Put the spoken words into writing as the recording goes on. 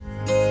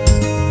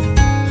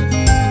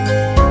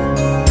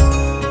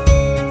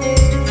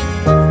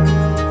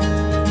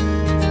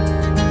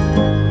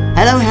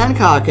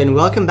Hancock, and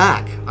welcome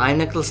back. I'm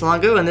Nicholas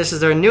Longo, and this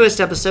is our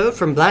newest episode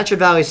from Blanchard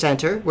Valley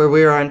Center, where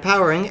we are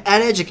empowering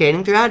and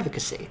educating through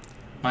advocacy.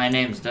 My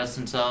name's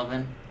Dustin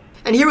Sullivan.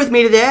 And here with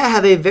me today, I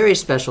have a very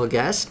special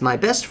guest, my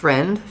best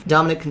friend,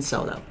 Dominic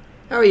Consoldo.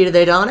 How are you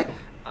today, Dominic?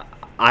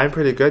 I'm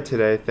pretty good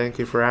today. Thank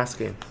you for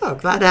asking. Oh,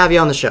 glad to have you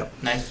on the show.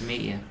 Nice to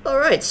meet you. All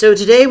right, so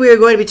today we are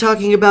going to be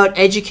talking about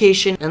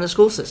education and the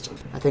school system.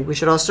 I think we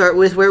should all start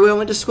with where we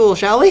went to school,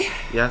 shall we?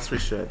 Yes, we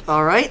should.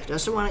 All right,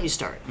 Justin, why don't you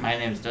start? My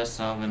name's Dustin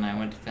Sullivan. I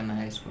went to Finley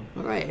High School.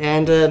 All right,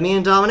 and me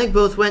and Dominic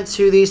both went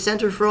to the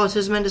Center for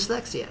Autism and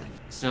Dyslexia.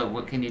 So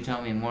what can you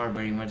tell me more about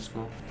where you went to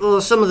school? Well,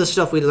 some of the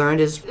stuff we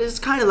learned is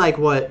kind of like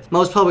what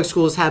most public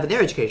schools have in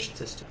their education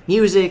system.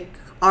 Music,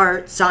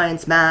 art,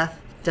 science, math.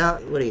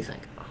 What do you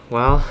think?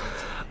 Well,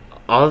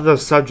 all of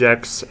those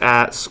subjects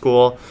at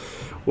school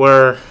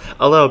were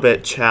a little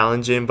bit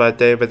challenging, but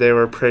they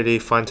were pretty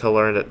fun to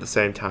learn at the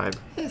same time.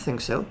 I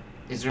think so.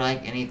 Is there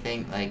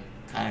anything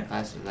kind of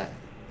classes that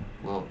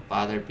will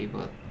bother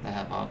people that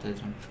have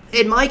autism?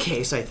 In my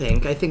case, I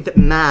think that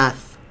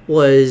math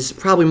was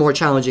probably more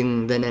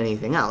challenging than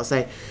anything else.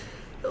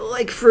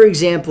 For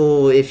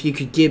example, if you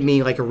could give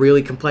me a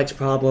really complex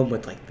problem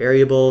with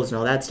variables and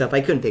all that stuff, I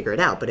couldn't figure it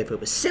out. But if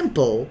it was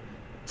simple,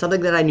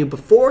 something that I knew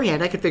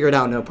beforehand, I could figure it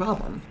out no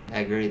problem. I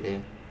agree with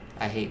you.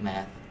 I hate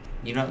math.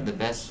 You know what the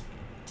best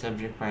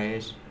subject probably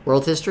is?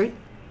 World history?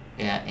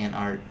 Yeah, and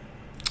art.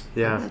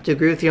 Yeah. I have to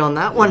agree with you on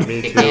that one. Me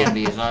It too. can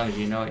be as long as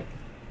you know it.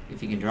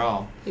 If you can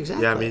draw.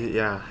 Exactly.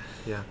 Yeah.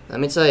 Let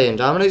me tell you, in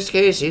Dominic's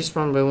case, he's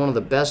probably one of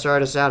the best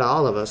artists out of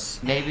all of us.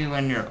 Maybe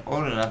when you're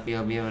old enough,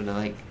 you'll be able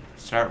to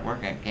start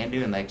working. Can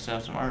do and sell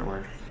some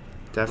artwork.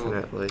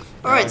 Definitely.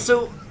 All right,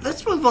 so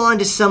let's move on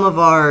to some of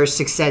our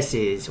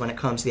successes when it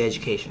comes to the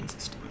education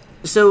system.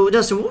 So,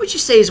 Dustin, what would you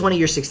say is one of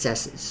your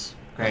successes?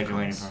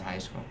 Graduating from high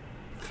school.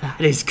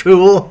 That is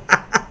cool.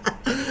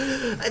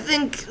 I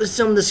think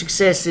some of the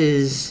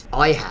successes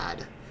I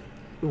had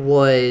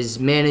was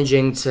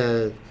managing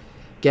to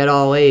get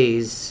all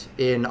A's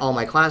in all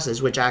my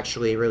classes, which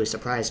actually really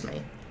surprised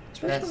me.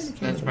 That's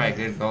probably a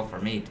good goal for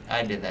me.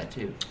 I did that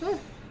too.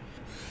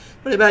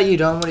 What about you,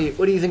 Don?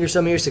 What do you think are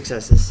some of your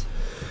successes?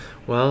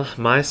 Well,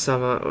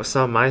 some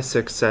of my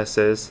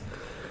successes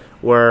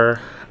were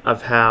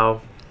of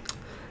how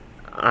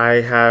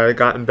I had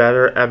gotten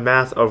better at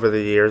math over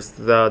the years,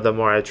 the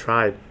more I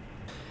tried.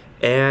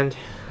 And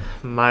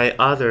my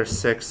other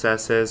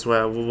successes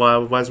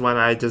was when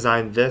I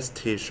designed this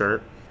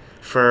t-shirt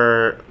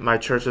for my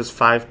church's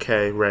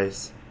 5K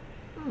race.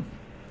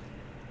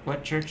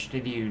 What church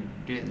did you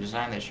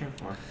design that shirt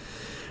for?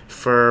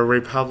 For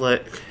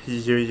Republic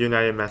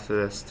United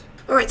Methodist.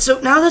 All right, so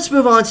now let's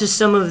move on to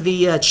some of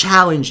the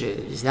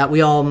challenges that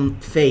we all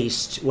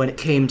faced when it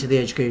came to the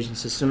education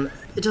system.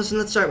 Justin,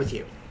 let's start with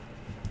you.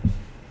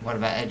 What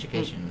about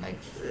education?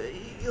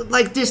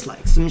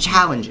 Dislikes, some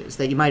challenges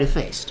that you might have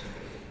faced.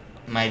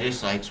 My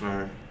dislikes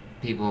were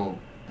people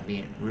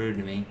being rude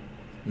to me.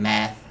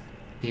 Math,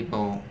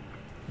 people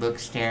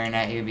staring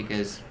at you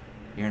because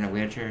you're in a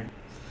wheelchair.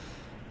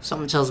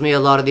 Something tells me a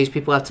lot of these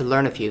people have to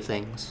learn a few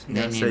things.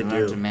 They need to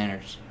learn some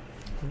manners.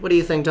 What do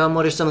you think, Dom?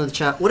 What are some of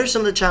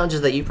the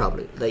challenges that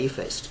you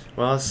faced?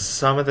 Well,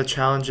 some of the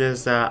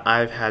challenges that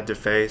I've had to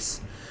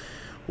face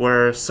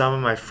were some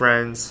of my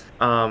friends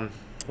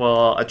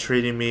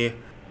treating me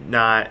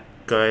not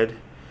good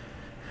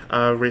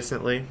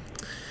recently.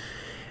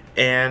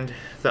 And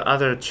the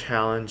other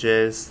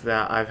challenges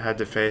that I've had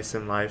to face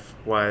in life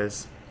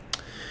was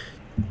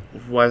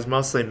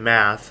mostly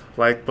math.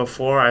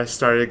 Before I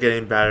started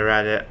getting better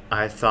at it,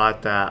 I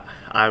thought that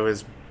I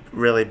was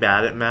really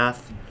bad at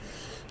math.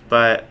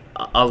 But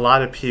a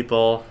lot of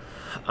people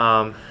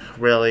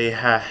really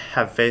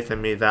have faith in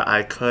me that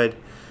I could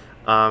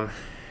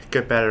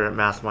get better at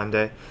math one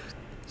day.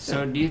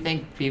 So do you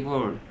think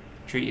people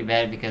treat you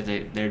bad because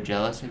they're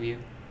jealous of you?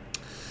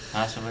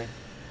 Possibly?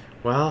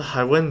 Well,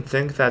 I wouldn't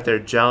think that they're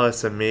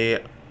jealous of me.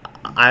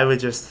 I would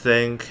just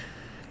think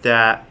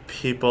that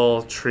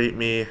people treat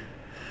me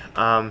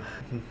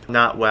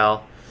not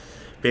well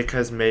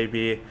because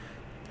maybe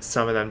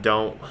some of them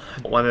don't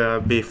want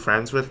to be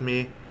friends with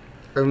me.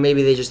 Or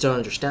maybe they just don't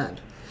understand.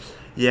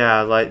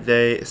 Yeah,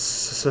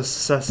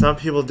 some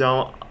people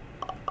don't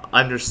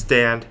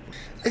understand.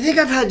 I think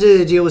I've had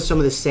to deal with some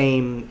of the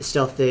same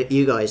stuff that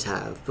you guys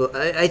have, but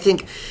I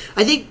think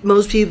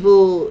most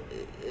people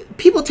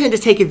tend to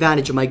take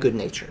advantage of my good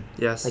nature.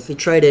 Yes. They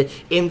try to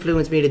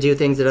influence me to do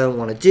things that I don't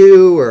want to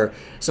do, or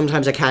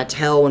sometimes I can't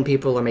tell when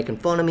people are making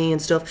fun of me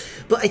and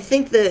stuff. But I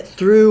think that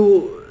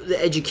through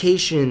the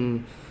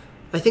education,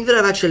 I think that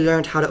I've actually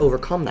learned how to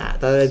overcome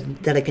that.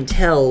 That I can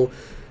tell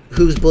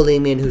who's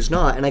bullying me and who's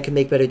not, and I can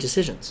make better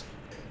decisions.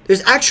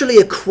 There's actually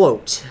a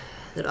quote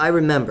that I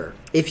remember.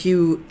 If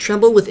you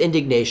tremble with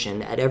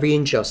indignation at every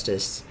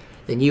injustice,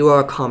 then you are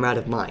a comrade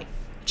of mine.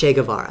 Che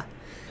Guevara.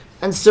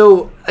 And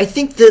so I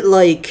think that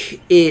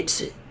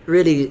it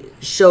really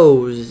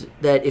shows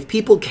that if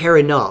people care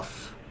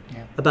enough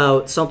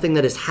about something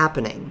that is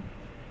happening,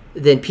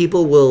 then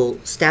people will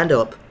stand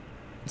up,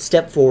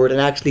 step forward, and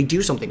actually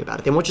do something about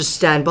it. They won't just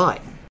stand by.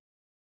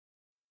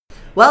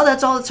 Well,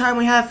 that's all the time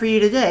we have for you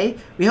today.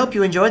 We hope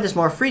you enjoyed this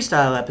more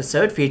freestyle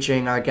episode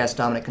featuring our guest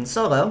Dominic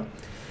Consolo.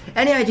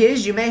 Any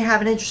ideas you may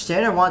have an interest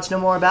in or want to know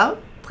more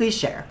about, please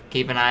share.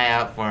 Keep an eye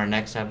out for our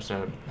next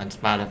episode on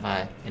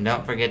Spotify. And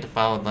don't forget to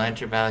follow the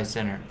Lancer Valley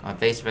Center on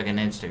Facebook and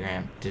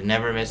Instagram to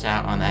never miss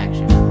out on the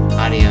action.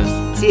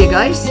 Adios. See you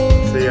guys.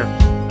 See ya.